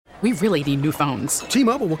We really need new phones.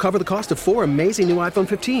 T-Mobile will cover the cost of 4 amazing new iPhone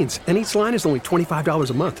 15s, and each line is only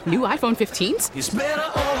 $25 a month. New iPhone 15s? It's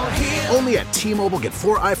better over here. Only at T-Mobile, get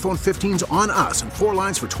 4 iPhone 15s on us and 4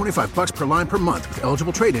 lines for $25 per line per month with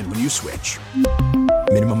eligible trade-in when you switch.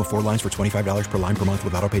 Minimum of 4 lines for $25 per line per month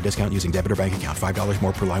with autopay discount using debit or bank account. $5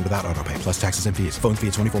 more per line without autopay, plus taxes and fees. Phone fee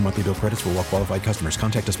at 24 monthly bill credits for well-qualified customers.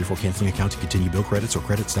 Contact us before canceling account to continue bill credits or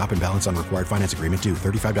credit stop and balance on required finance agreement due.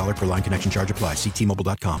 $35 per line connection charge applies. See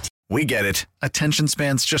T-Mobile.com. We get it. Attention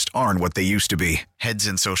spans just aren't what they used to be. Heads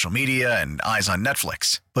in social media and eyes on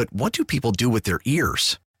Netflix. But what do people do with their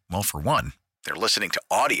ears? Well, for one, they're listening to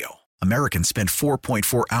audio. Americans spend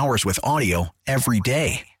 4.4 hours with audio every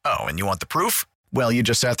day. Oh, and you want the proof? Well, you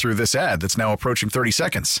just sat through this ad that's now approaching 30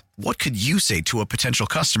 seconds. What could you say to a potential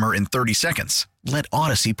customer in 30 seconds? Let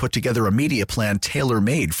Odyssey put together a media plan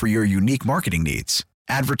tailor-made for your unique marketing needs.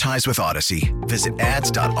 Advertise with Odyssey. Visit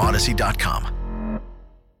ads.odyssey.com.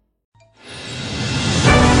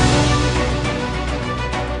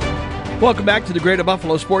 Welcome back to the Greater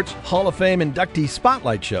Buffalo Sports Hall of Fame Inductee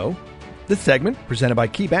Spotlight Show. This segment presented by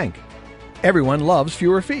KeyBank. Everyone loves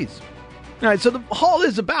fewer fees. All right, so the Hall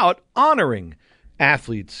is about honoring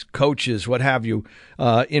athletes, coaches, what have you,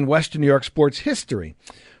 in Western New York sports history.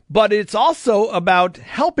 But it's also about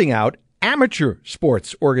helping out amateur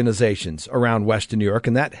sports organizations around Western New York,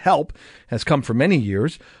 and that help has come for many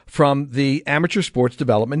years from the Amateur Sports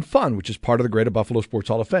Development Fund, which is part of the Greater Buffalo Sports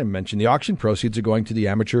Hall of Fame. I mentioned the auction proceeds are going to the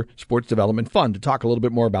Amateur Sports Development Fund. To talk a little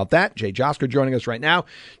bit more about that, Jay Josker joining us right now.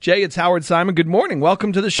 Jay, it's Howard Simon. Good morning.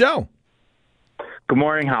 Welcome to the show. Good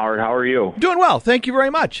morning, Howard. How are you? Doing well. Thank you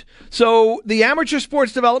very much. So the Amateur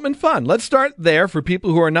Sports Development Fund, let's start there for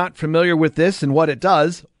people who are not familiar with this and what it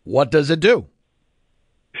does. What does it do?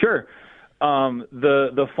 Sure.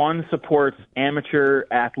 The fund supports amateur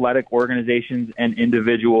athletic organizations and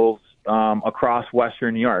individuals across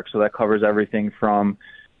Western New York. So that covers everything from,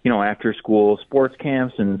 after school sports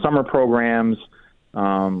camps and summer programs,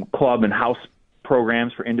 club and house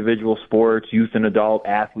programs for individual sports, youth and adult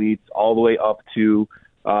athletes, all the way up to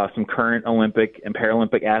some current Olympic and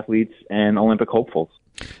Paralympic athletes and Olympic hopefuls.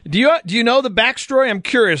 Do you know the backstory? I'm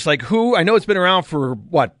curious, like who, I know it's been around for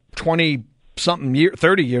 30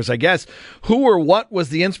 years, I guess. Who or what was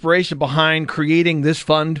the inspiration behind creating this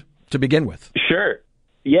fund to begin with? Sure.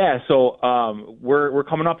 Yeah, so we're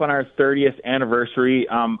coming up on our 30th anniversary.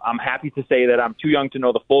 I'm happy to say that I'm too young to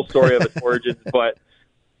know the full story of its origins, but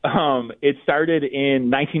it started in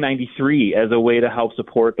 1993 as a way to help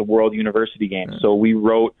support the World University Games. So we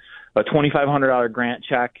wrote a $2,500 grant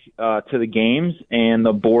check to the games, and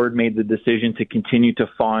the board made the decision to continue to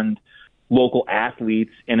fund local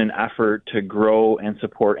athletes in an effort to grow and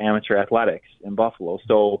support amateur athletics in Buffalo.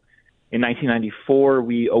 So in 1994,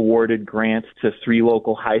 we awarded grants to 3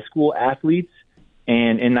 local high school athletes.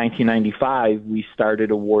 And in 1995, we started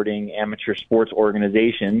awarding amateur sports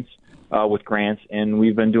organizations with grants, and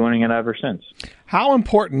we've been doing it ever since. How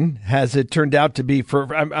important has it turned out to be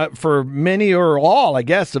for many or all, I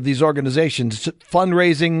guess, of these organizations?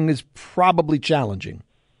 Fundraising is probably challenging.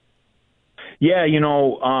 Yeah,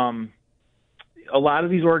 a lot of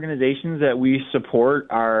these organizations that we support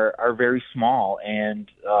are very small,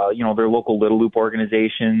 and they're local Little Loop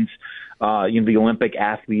organizations. The Olympic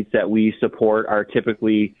athletes that we support are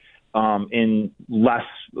typically in less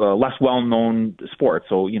well-known sports.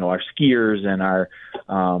 So our skiers and our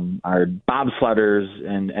bobsledders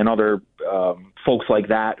and other folks like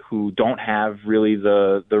that who don't have really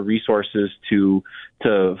the resources to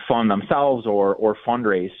fund themselves or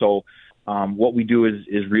fundraise. So what we do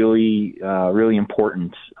is really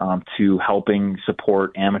important to helping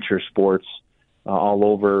support amateur sports all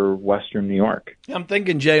over Western New York. I'm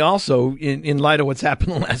thinking, Jay, also, in light of what's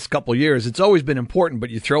happened in the last couple of years, it's always been important, but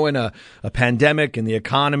you throw in a pandemic and the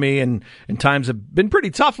economy and times have been pretty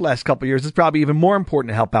tough the last couple of years. It's probably even more important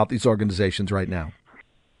to help out these organizations right now.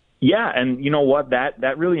 Yeah, and you know what?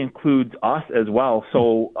 That really includes us as well.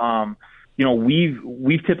 So,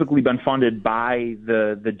 we've typically been funded by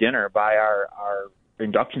the dinner, by our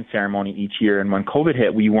induction ceremony each year. And when COVID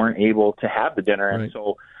hit, we weren't able to have the dinner. Right. And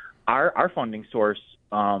so our funding source,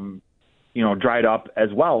 dried up as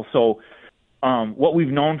well. So what we've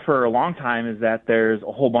known for a long time is that there's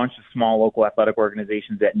a whole bunch of small local athletic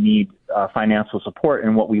organizations that need financial support.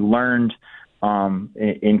 And what we learned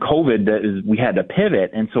in COVID that is we had to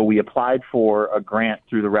pivot. And so we applied for a grant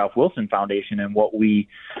through the Ralph Wilson Foundation. And what we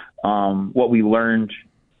learned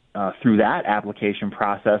through that application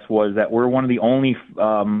process was that we're one of the only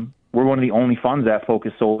funds that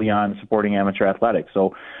focus solely on supporting amateur athletics.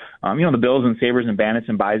 So, the Bills and Sabres and Bandits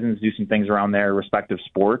and Bisons do some things around their respective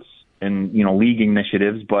sports and, league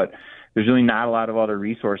initiatives, but there's really not a lot of other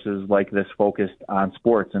resources like this focused on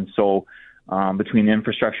sports. And so between the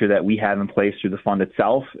infrastructure that we have in place through the fund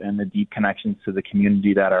itself and the deep connections to the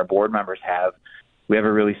community that our board members have, we have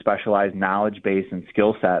a really specialized knowledge base and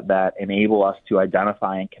skill set that enable us to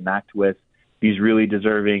identify and connect with these really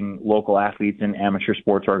deserving local athletes and amateur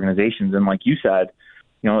sports organizations. And like you said,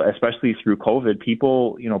 especially through COVID,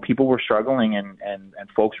 people were struggling and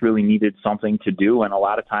folks really needed something to do. And a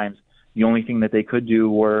lot of times the only thing that they could do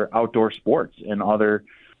were outdoor sports and other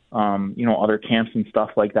camps and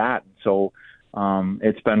stuff like that. So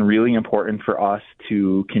it's been really important for us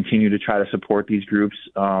to continue to try to support these groups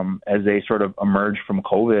as they sort of emerge from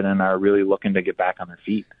COVID and are really looking to get back on their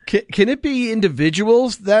feet. Can it be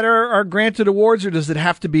individuals that are granted awards, or does it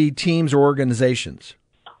have to be teams or organizations?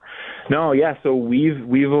 No, yeah. So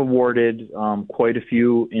we've awarded quite a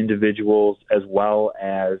few individuals as well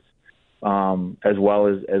as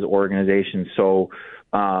organizations. So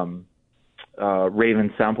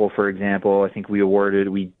Raven Semple, for example, I think we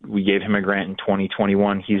gave him a grant in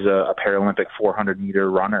 2021. He's a Paralympic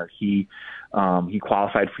 400-meter runner. He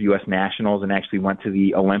qualified for U.S. Nationals and actually went to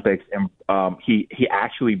the Olympics, and he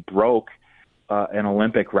actually broke an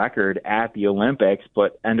Olympic record at the Olympics,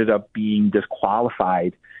 but ended up being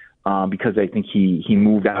disqualified because I think he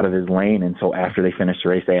moved out of his lane, and so after they finished the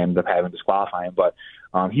race, they ended up having to disqualify him. But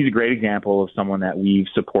he's a great example of someone that we've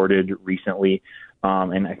supported recently.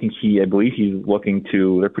 And I think they're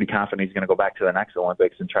pretty confident he's going to go back to the next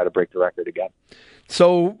Olympics and try to break the record again.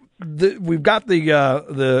 So we've got we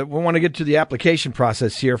want to get to the application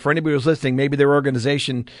process here. For anybody who's listening, maybe their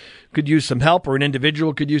organization could use some help or an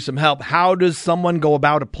individual could use some help. How does someone go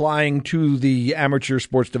about applying to the Amateur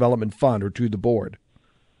Sports Development Fund or to the board?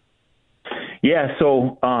 Yeah,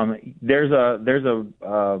 so there's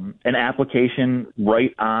an application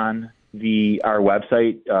right on our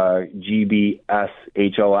website,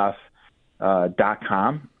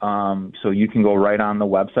 gbshof.com. So you can go right on the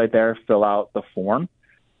website there, fill out the form,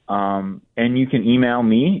 and you can email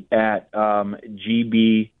me at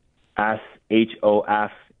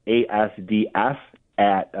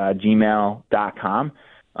gbshofasdf@gmail.com,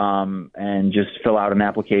 and just fill out an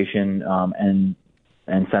application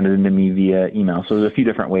and send it in to me via email. So there's a few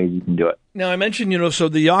different ways you can do it. Now, I mentioned, so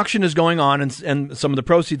the auction is going on, and some of the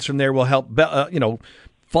proceeds from there will help,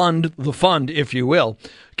 fund the fund, if you will.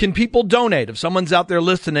 Can people donate? If someone's out there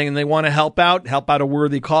listening and they want to help out a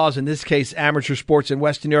worthy cause, in this case, amateur sports in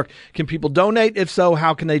Western New York, can people donate? If so,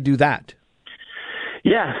 how can they do that?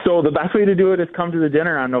 Yeah, so the best way to do it is come to the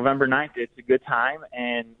dinner on November 9th. It's a good time,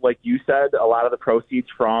 and like you said, a lot of the proceeds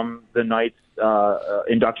from the night's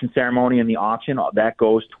induction ceremony and the auction, that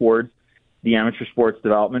goes towards the Amateur Sports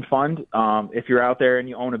Development Fund. If you're out there and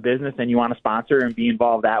you own a business and you want to sponsor and be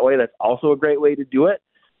involved that way, that's also a great way to do it.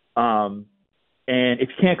 And if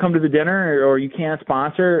you can't come to the dinner or you can't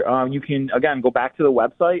sponsor, you can, again, go back to the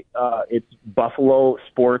website. It's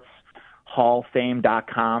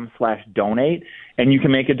buffalosportshallfame.com/donate, and you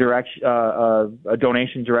can make a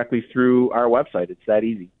donation directly through our website. It's that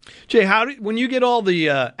easy. Jay, when you get all the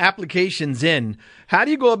applications in, how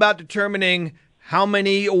do you go about determining how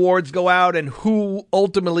many awards go out and who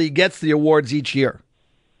ultimately gets the awards each year?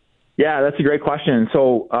 Yeah, that's a great question.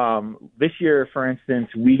 So this year, for instance,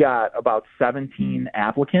 we got about 17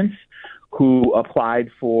 applicants who applied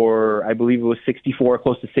for, I believe it was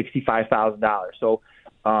close to $65,000. So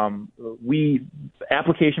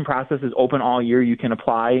application process is open all year. You can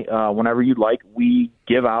apply whenever you'd like. We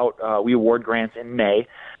award grants in May.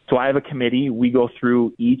 So I have a committee. We go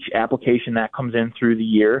through each application that comes in through the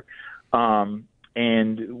year.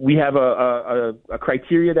 And we have a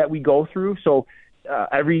criteria that we go through. So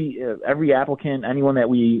every applicant, anyone that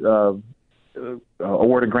we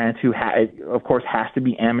award a grant to, of course, has to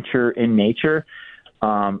be amateur in nature.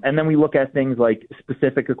 And then we look at things like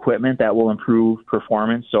specific equipment that will improve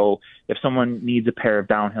performance. So if someone needs a pair of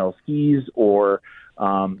downhill skis, or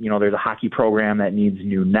there's a hockey program that needs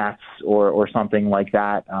new nets or something like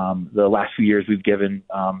that. The last few years we've given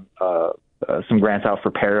some grants out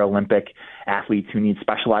for Paralympic athletes who need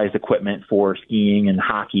specialized equipment for skiing and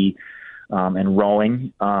hockey and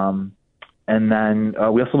rowing. And then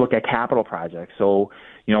we also look at capital projects. So,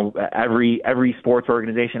 every sports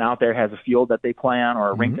organization out there has a field that they play on or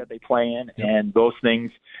a rink that they play in, and those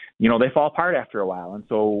things, they fall apart after a while. And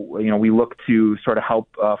so, we look to sort of help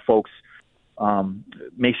folks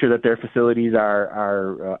make sure that their facilities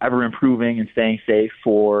are ever improving and staying safe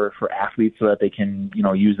for athletes so that they can,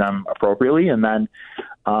 use them appropriately. And then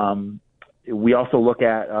we also look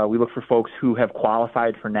for folks who have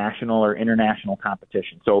qualified for national or international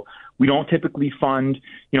competition. So we don't typically fund,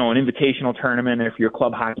 an invitational tournament. If your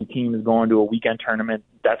club hockey team is going to a weekend tournament,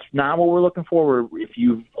 that's not what we're looking for. If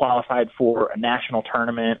you've qualified for a national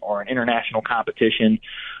tournament or an international competition,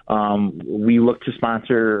 we look to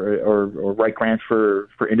sponsor or write grants for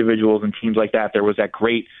individuals and teams like that. There was that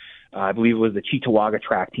great, I believe it was the Cheektowaga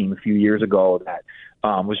track team a few years ago that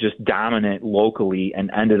was just dominant locally and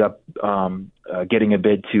ended up getting a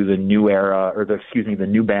bid to the New Era, or the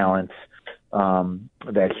New Balance,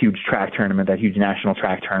 that huge track tournament, that huge national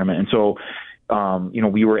track tournament. And so,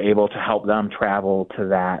 we were able to help them travel to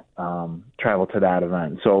that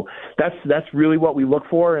event. So that's really what we look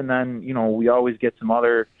for. And then, we always get some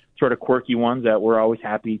other sort of quirky ones that we're always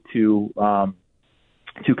happy to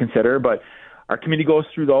consider, but our committee goes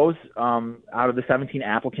through those. Out of the 17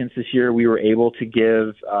 applicants this year, we were able to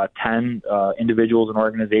give 10 individuals and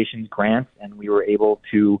organizations grants, and we were able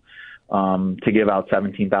to give out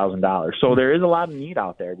 $17,000. So there is a lot of need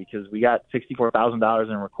out there because we got $64,000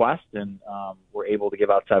 in requests, and we're able to give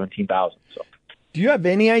out $17,000. So, do you have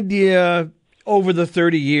any idea over the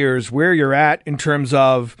 30 years where you're at in terms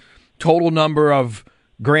of total number of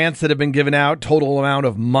grants that have been given out, total amount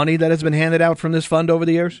of money that has been handed out from this fund over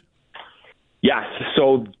the years? Yes.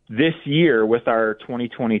 So this year with our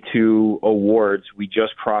 2022 awards, we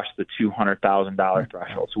just crossed the $200,000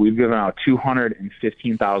 threshold. So we've given out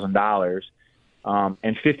 $215,000,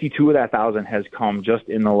 and 52 of that thousand has come just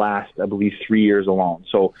in the last, I believe, 3 years alone.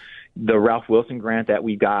 So the Ralph Wilson grant that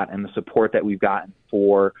we got and the support that we've gotten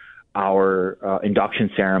for our induction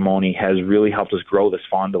ceremony has really helped us grow this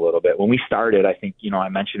fund a little bit. When we started, I think, I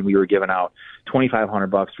mentioned we were giving out $2,500,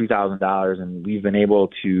 $3,000, and we've been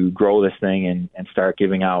able to grow this thing and start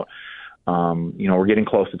giving out, we're getting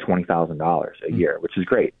close to $20,000 a year, which is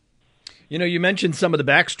great. You mentioned some of the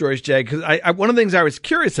backstories, Jay, because one of the things I was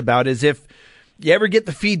curious about is if you ever get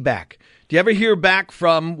the feedback. Do you ever hear back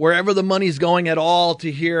from wherever the money's going at all to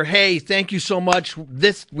hear, hey, thank you so much,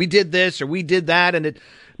 we did this or we did that, and it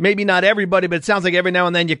maybe not everybody, but it sounds like every now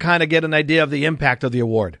and then you kind of get an idea of the impact of the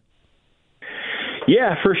award.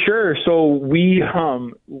 Yeah, for sure. So we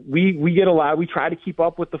get a lot. We try to keep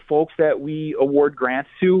up with the folks that we award grants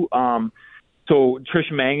to. So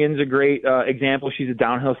Tricia Mangan's a great example. She's a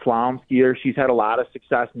downhill slalom skier. She's had a lot of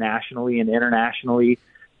success nationally and internationally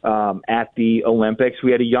at the Olympics.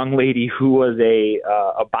 We had a young lady who was a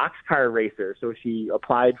boxcar racer. So she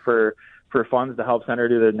applied for funds to help send her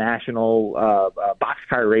to the national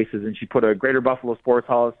boxcar races, and she put a Greater Buffalo Sports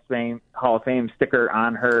Hall of Fame sticker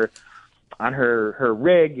on her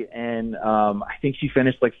rig, and I think she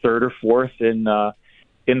finished like third or fourth in the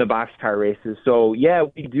boxcar races. So yeah,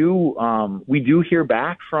 we do hear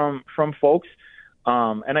back from folks,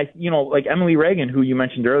 and like Emily Reagan, who you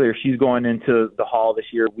mentioned earlier, she's going into the hall this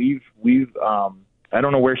year. We've I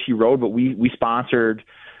don't know where she rode, but we sponsored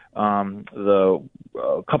the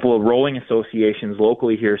couple of rowing associations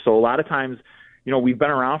locally here. So a lot of times, we've been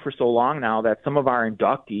around for so long now that some of our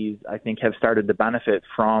inductees, I think, have started to benefit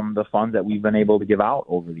from the funds that we've been able to give out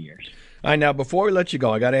over the years. All right, now, before we let you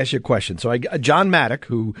go, I got to ask you a question. So John Maddock,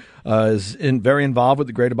 who is very involved with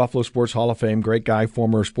the Greater Buffalo Sports Hall of Fame, great guy,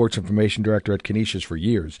 former sports information director at Canisius for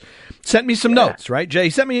years, sent me some notes, right? Jay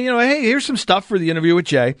sent me, hey, here's some stuff for the interview with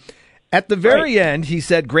Jay. At the very end, he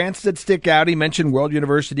said grants that stick out. He mentioned World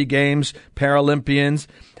University Games, Paralympians.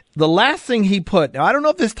 The last thing he put, now I don't know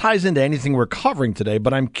if this ties into anything we're covering today,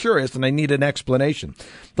 but I'm curious and I need an explanation.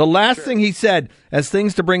 The last thing he said, as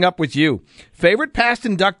things to bring up with you, favorite past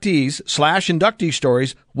inductees / inductee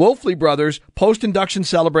stories, Wolfley Brothers, post-induction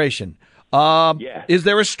celebration. Is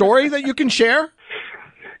there a story that you can share?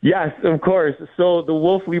 Yes, of course. So the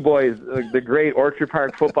Wolfley boys, the great Orchard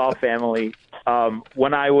Park football family,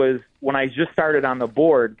 when I just started on the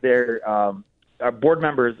board, our board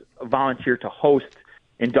members volunteered to host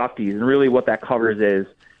inductees, and really what that covers is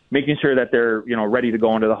making sure that they're ready to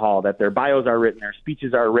go into the hall, that their bios are written, their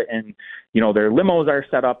speeches are written, their limos are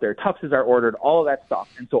set up, their tuxes are ordered, all of that stuff.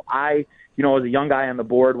 And so I, as a young guy on the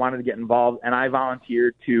board, wanted to get involved, and I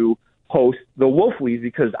volunteered to host the Wolfleys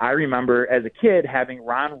because I remember as a kid having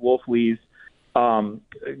Ron Wolfley's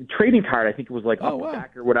trading card. I think it was like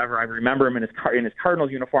back or whatever. I remember him in his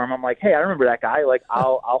Cardinals uniform. I'm like, hey, I remember that guy. Like,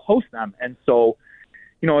 I'll host them. And so,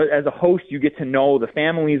 as a host, you get to know the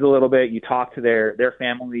families a little bit. You talk to their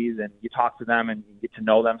families, and you talk to them, and you get to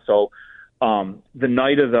know them. So, the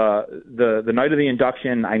night of the night of the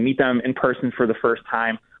induction, I meet them in person for the first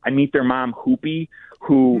time. I meet their mom, Hoopy,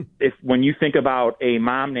 who, when you think about a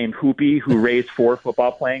mom named Hoopy who raised 4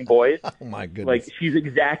 football-playing boys, oh my goodness, like she's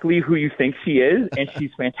exactly who you think she is, and she's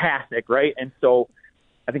fantastic, right? And so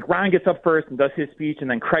I think Ron gets up first and does his speech, and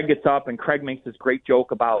then Craig gets up, and Craig makes this great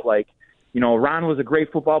joke about, like, Ron was a great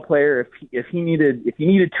football player. If you needed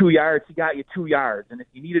 2 yards, he got you 2 yards, and if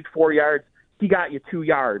you needed 4 yards, he got you 2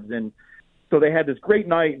 yards. And so they had this great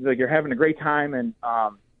night. Like, you're having a great time, and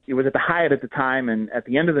it was at the Hyatt at the time. And at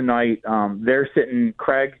the end of the night, they're sitting,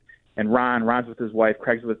 Craig and Ron. Ron's with his wife.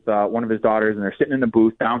 Craig's with one of his daughters, and they're sitting in the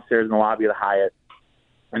booth downstairs in the lobby of the Hyatt.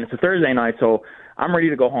 And it's a Thursday night, so I'm ready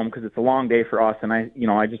to go home because it's a long day for us. And I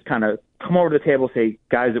just kind of come over to the table, say,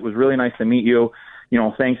 guys, it was really nice to meet you.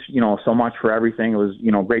 Thanks, so much for everything. It was,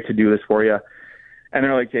 great to do this for you. And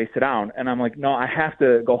they're like, Jay, sit down. And I'm like, no, I have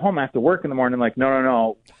to go home. I have to work in the morning. Like,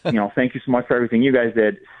 no. Thank you so much for everything you guys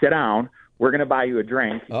did. Sit down. We're going to buy you a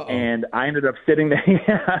drink. Uh-oh. And I ended up sitting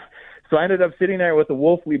there. So I ended up sitting there with the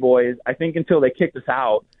Wolfley boys, I think until they kicked us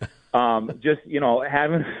out. Just,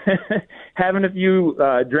 having having a few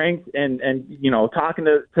drinks and talking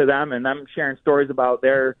to them and them sharing stories about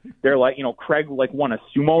their like, Craig like won a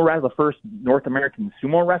the first North American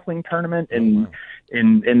sumo wrestling tournament in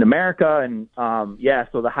America. And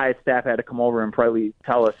so the Hyatt staff had to come over and probably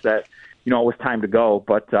tell us that, it was time to go.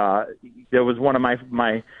 But there was one of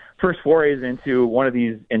my first forays into one of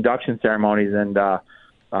these induction ceremonies, and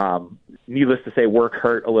needless to say, work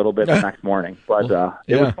hurt a little bit the next morning, but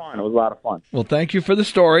it was fun. It was a lot of fun. Well, thank you for the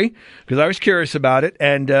story, because I was curious about it,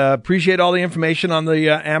 and appreciate all the information on the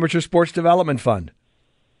Amateur Sports Development Fund.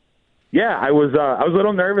 Yeah, I was a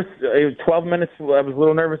little nervous. It was 12 minutes. I was a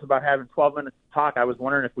little nervous about having 12 minutes to talk. I was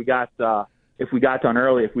wondering if we got done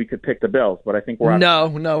early, if we could pick the bills, but I think we're No,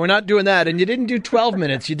 we're not doing that. And you didn't do 12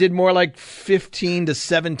 minutes. You did more like 15 to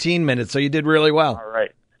 17 minutes, so you did really well. All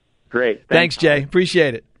right. Great. Thanks, Jay.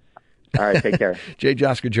 Appreciate it. All right, take care. Jay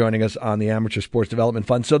Josker joining us on the Amateur Sports Development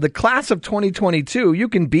Fund. So the class of 2022, you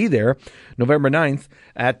can be there November 9th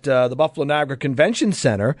at the Buffalo Niagara Convention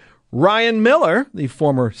Center. Ryan Miller, the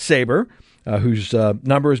former Sabre, whose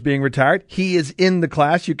number is being retired, he is in the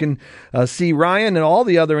class. You can see Ryan and all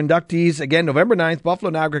the other inductees, again, November 9th,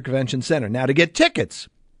 Buffalo Niagara Convention Center. Now, to get tickets,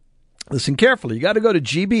 listen carefully. You got to go to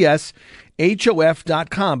gbshof.com,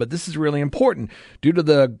 but this is really important. Due to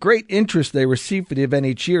the great interest they receive for the event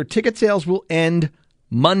each year, ticket sales will end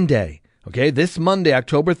Monday. Okay, this Monday,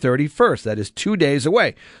 October 31st. That is 2 days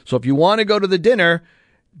away. So if you want to go to the dinner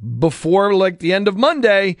before like the end of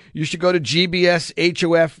Monday, you should go to gbshof.com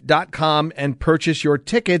and purchase your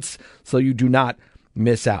tickets so you do not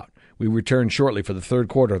miss out. We return shortly for the third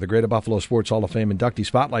quarter of the Greater Buffalo Sports Hall of Fame Inductee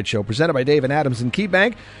Spotlight Show, presented by Dave and Adams and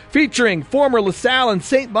KeyBank, featuring former LaSalle and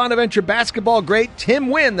St. Bonaventure basketball great Tim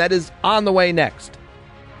Wynn. That is on the way next.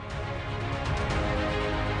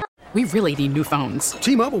 We really need new phones.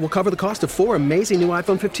 T-Mobile will cover the cost of 4 amazing new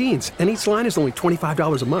iPhone 15s, and each line is only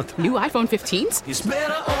 $25 a month. New iPhone 15s? It's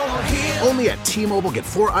better over here. Only at T-Mobile, get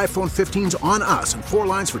 4 iPhone 15s on us and 4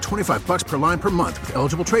 lines for $25 per line per month with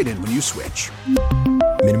eligible trade-in when you switch.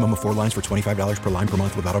 Minimum of 4 lines for $25 per line per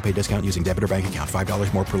month with autopay discount using debit or bank account.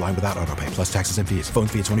 $5 more per line without autopay, plus taxes and fees. Phone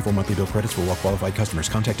fee at 24 monthly bill credits for well-qualified customers.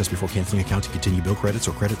 Contact us before canceling account to continue bill credits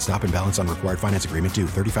or credit stop and balance on required finance agreement due.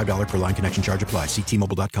 $35 per line connection charge applies. See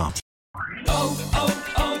T-Mobile.com.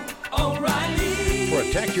 O'Reilly.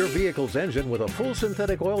 Protect your vehicle's engine with a full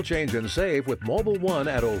synthetic oil change and save with Mobil 1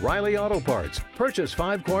 at O'Reilly Auto Parts. Purchase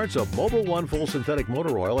 5 quarts of Mobil 1 full synthetic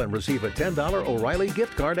motor oil and receive a $10 O'Reilly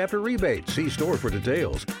gift card after rebate. See store for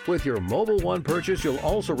details. With your Mobil 1 purchase, you'll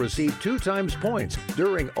also receive 2 times points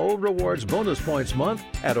during O Rewards Bonus Points Month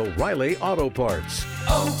at O'Reilly Auto Parts.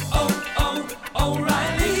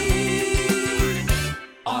 O'Reilly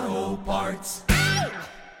Auto Parts.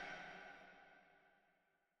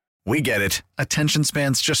 We get it. Attention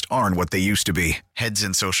spans just aren't what they used to be. Heads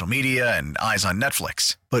in social media and eyes on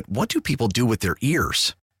Netflix. But what do people do with their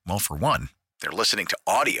ears? Well, for one, they're listening to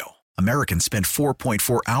audio. Americans spend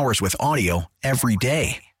 4.4 hours with audio every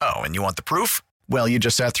day. Oh, and you want the proof? Well, you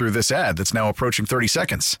just sat through this ad that's now approaching 30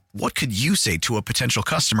 seconds. What could you say to a potential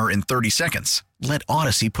customer in 30 seconds? Let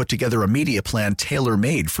Odyssey put together a media plan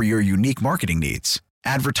tailor-made for your unique marketing needs.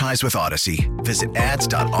 Advertise with Odyssey. Visit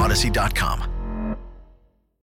ads.odyssey.com.